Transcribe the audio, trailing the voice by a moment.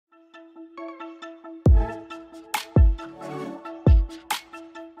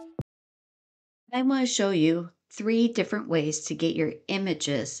I want to show you 3 different ways to get your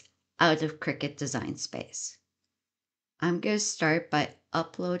images out of Cricut Design Space. I'm going to start by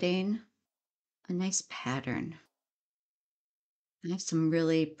uploading a nice pattern. I have some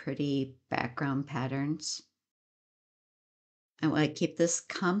really pretty background patterns. I want to keep this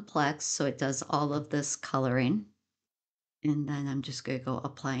complex so it does all of this coloring. And then I'm just going to go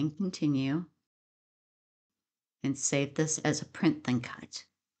apply and continue and save this as a print then cut.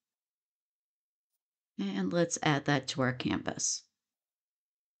 And let's add that to our canvas.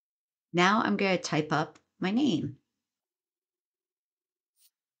 Now I'm going to type up my name.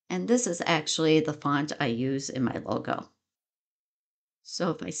 And this is actually the font I use in my logo. So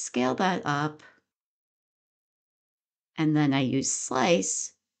if I scale that up and then I use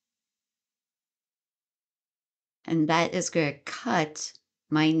slice, and that is going to cut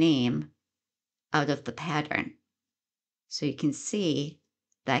my name out of the pattern. So you can see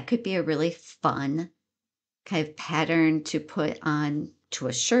that could be a really fun kind of pattern to put on to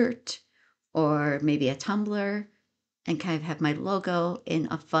a shirt or maybe a tumbler and kind of have my logo in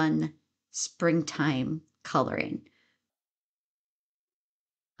a fun springtime coloring.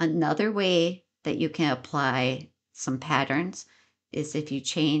 Another way that you can apply some patterns is if you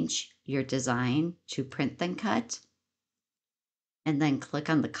change your design to print then cut and then click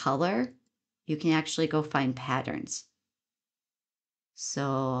on the color, you can actually go find patterns.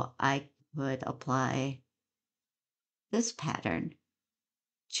 So I would apply this pattern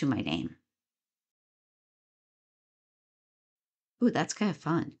to my name. Ooh, that's kind of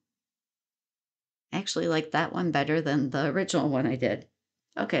fun. I actually like that one better than the original one I did.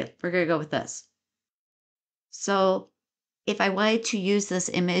 Okay, we're going to go with this. So if I wanted to use this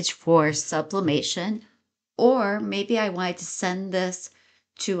image for sublimation, or maybe I wanted to send this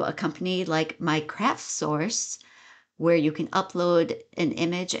to a company like My Craft Source, where you can upload an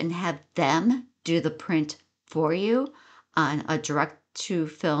image and have them do the print for you on a direct to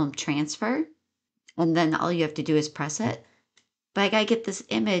film transfer. And then all you have to do is press it. But I got to get this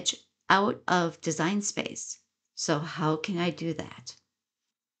image out of Design Space. So how can I do that?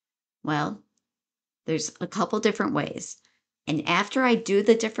 Well, there's a couple different ways. And after I do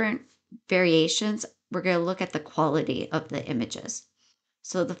the different variations, we're going to look at the quality of the images.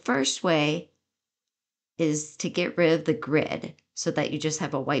 So the first way is to get rid of the grid so that you just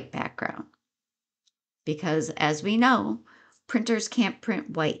have a white background. Because as we know, printers can't print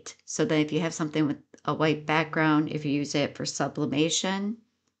white. So then if you have something with a white background, if you use it for sublimation,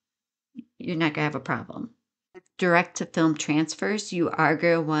 you're not going to have a problem. Direct to film transfers, you are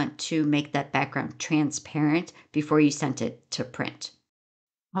going to want to make that background transparent before you send it to print.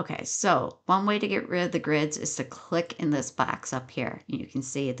 Okay, so one way to get rid of the grids is to click in this box up here. You can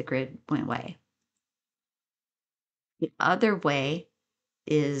see the grid went away. The other way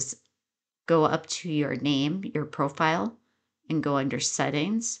is go up to your name, your profile, and go under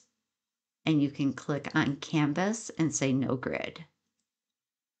settings, and you can click on canvas and say no grid.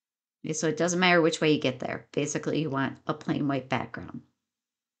 Okay, so it doesn't matter which way you get there. Basically, you want a plain white background.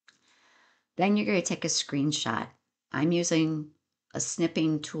 Then you're going to take a screenshot. I'm using a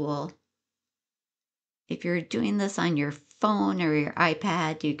snipping tool. If you're doing this on your phone or your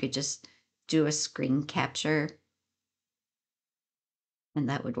iPad, you could just do a screen capture, and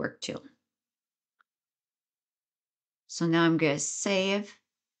that would work too. So now I'm going to save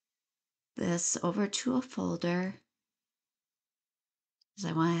this over to a folder because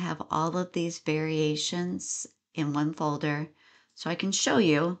I want to have all of these variations in one folder so I can show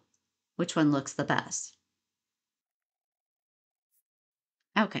you which one looks the best.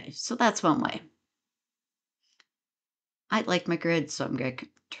 Okay, so that's one way. I like my grid, so I'm going to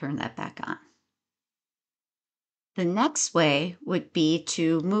turn that back on. The next way would be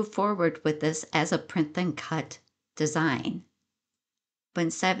to move forward with this as a print then cut design. But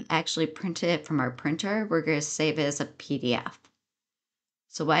instead of actually printing it from our printer, we're going to save it as a PDF.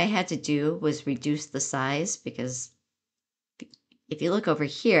 So what I had to do was reduce the size because if you look over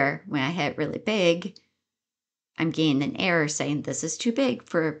here, when I had it really big, I'm getting an error saying this is too big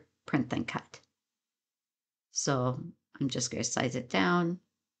for print then cut. So I'm just going to size it down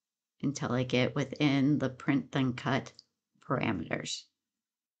until I get within the print then cut parameters.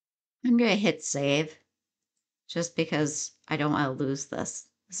 I'm going to hit save just because I don't want to lose this.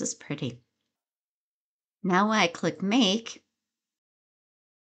 This is pretty. Now when I click make,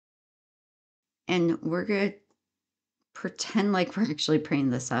 and we're going to pretend like we're actually printing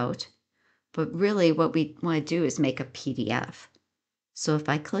this out, but really what we want to do is make a PDF. So if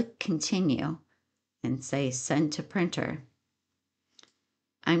I click continue and say send to printer,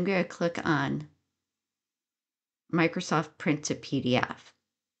 I'm going to click on Microsoft Print to PDF.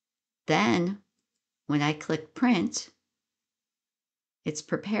 Then when I click print, it's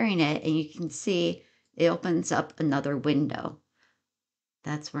preparing it, and you can see it opens up another window.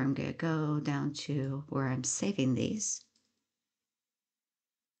 That's where I'm going to go down to where I'm saving these.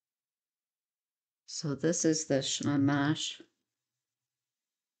 So this is the Shawn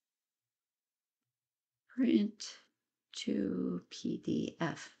print to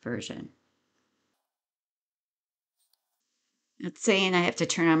PDF version. It's saying I have to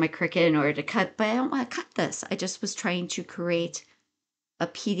turn on my Cricut in order to cut, but I don't want to cut this. I just was trying to create a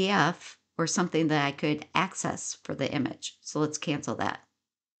PDF or something that I could access for the image. So let's cancel that.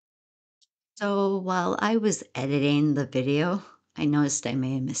 So while I was editing the video, I noticed I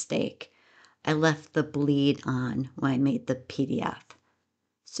made a mistake. I left the bleed on when I made the PDF.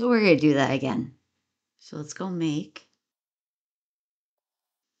 So we're going to do that again. So let's go make,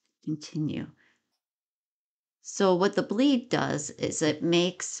 continue. So what the bleed does is it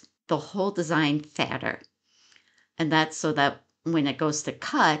makes the whole design fatter. And that's so that when it goes to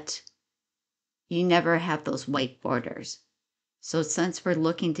cut, you never have those white borders. So since we're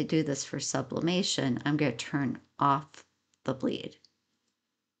looking to do this for sublimation, I'm going to turn off the bleed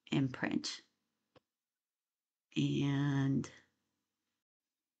and print. And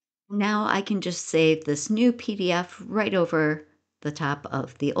now I can just save this new PDF right over the top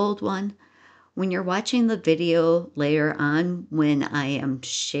of the old one. When you're watching the video later on, when I am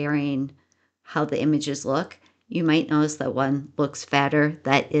sharing how the images look, you might notice that one looks fatter.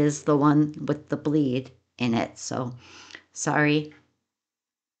 That is the one with the bleed in it. So sorry.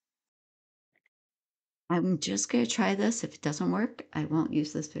 I'm just going to try this. If it doesn't work, I won't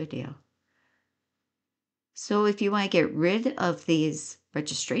use this video. So if you want to get rid of these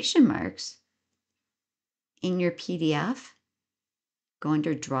registration marks in your PDF, go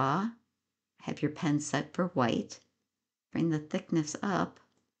under Draw, have your pen set for white, bring the thickness up,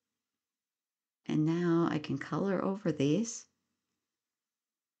 and now I can color over these.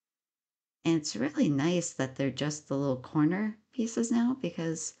 And it's really nice that they're just the little corner pieces now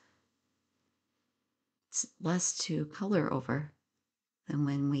because it's less to color over than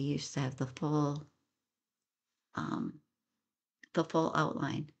when we used to have the full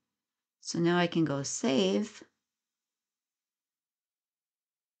outline. So now I can go save.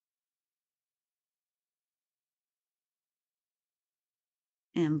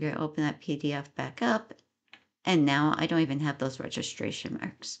 And I'm going to open that PDF back up. And now I don't even have those registration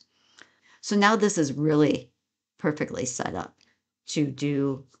marks. So now this is really perfectly set up to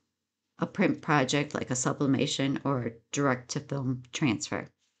do a print project like a sublimation or direct to film transfer.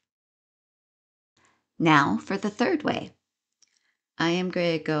 Now for the third way. I am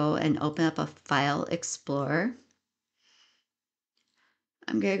going to go and open up a file explorer.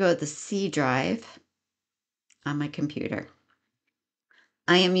 I'm going to go to the C drive on my computer.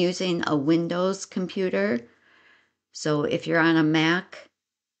 I am using a Windows computer. So if you're on a Mac,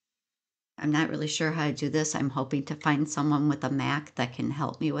 I'm not really sure how to do this. I'm hoping to find someone with a Mac that can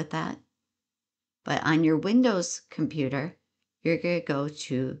help me with that. But on your Windows computer, you're going to go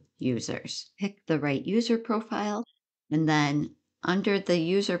to Users. Pick the right user profile, and then under the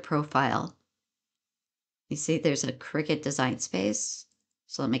user profile, you see there's a Cricut Design Space.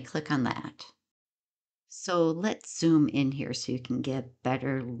 So let me click on that. So let's zoom in here so you can get a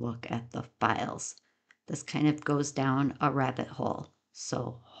better look at the files. This kind of goes down a rabbit hole.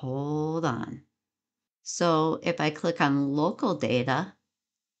 So hold on. So if I click on local data,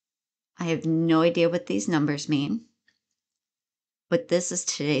 I have no idea what these numbers mean, but this is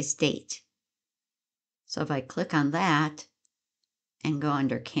today's date. So if I click on that and go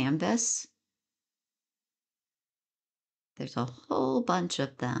under Canvas, there's a whole bunch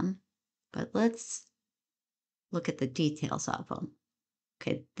of them, but let's look at the details of them.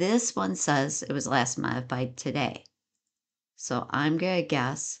 Okay, this one says it was last modified today. So I'm going to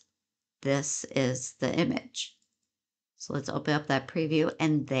guess this is the image. So let's open up that preview,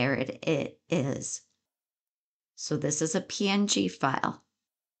 and there it is. So this is a PNG file.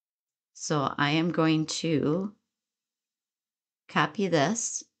 So I am going to copy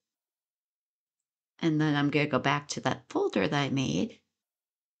this, and then I'm going to go back to that folder that I made,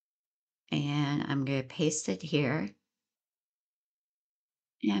 and I'm going to paste it here.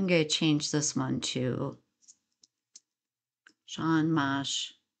 And I'm going to change this one to Shawn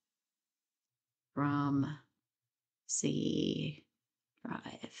from C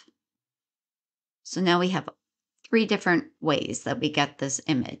Drive. So now we have 3 different ways that we get this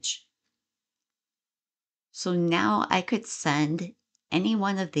image. So now I could send any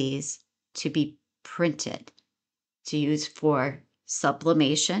one of these to be printed to use for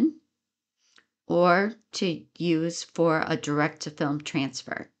sublimation or to use for a direct to film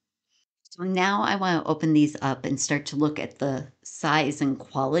transfer. So now I want to open these up and start to look at the size and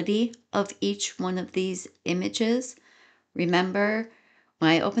quality of each one of these images. Remember, when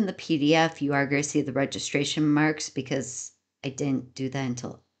I open the PDF, you are going to see the registration marks because I didn't do that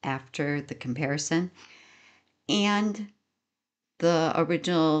until after the comparison. And the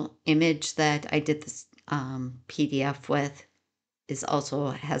original image that I did this PDF with is also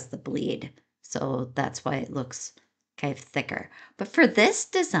has the bleed. So that's why it looks kind of thicker. But for this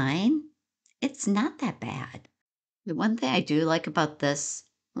design, it's not that bad. The one thing I do like about this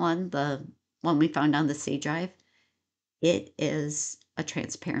one, the one we found on the C drive, it is a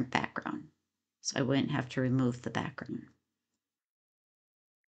transparent background. So I wouldn't have to remove the background.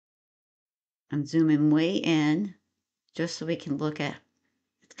 I'm zooming way in just so we can look at,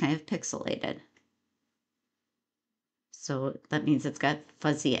 it's kind of pixelated. So that means it's got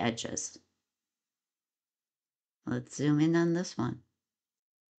fuzzy edges. Let's zoom in on this one.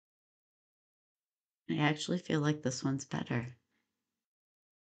 I actually feel like this one's better.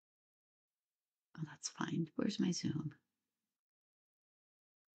 Oh, that's fine. Where's my zoom?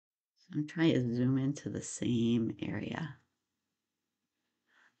 So I'm trying to zoom into the same area.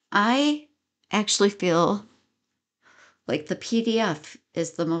 I actually feel like the PDF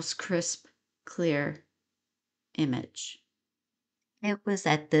is the most crisp, clear image. It was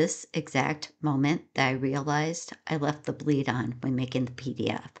at this exact moment that I realized I left the bleed on when making the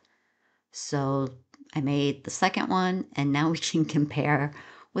PDF. So I made the second one, and now we can compare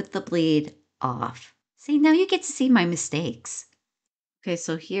with the bleed off. See, now you get to see my mistakes. Okay,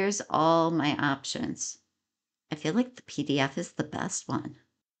 so here's all my options. I feel like the PDF is the best one,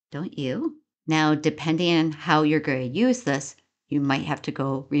 don't you? Now, depending on how you're going to use this, you might have to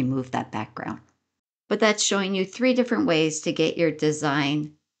go remove that background. But that's showing you 3 different ways to get your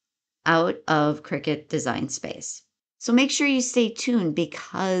design out of Cricut Design Space. So make sure you stay tuned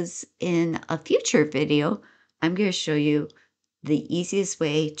because in a future video, I'm going to show you the easiest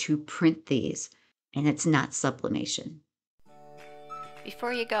way to print these, and it's not sublimation.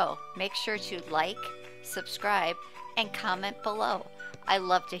 Before you go, make sure to like, subscribe, and comment below. I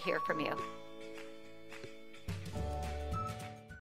love to hear from you.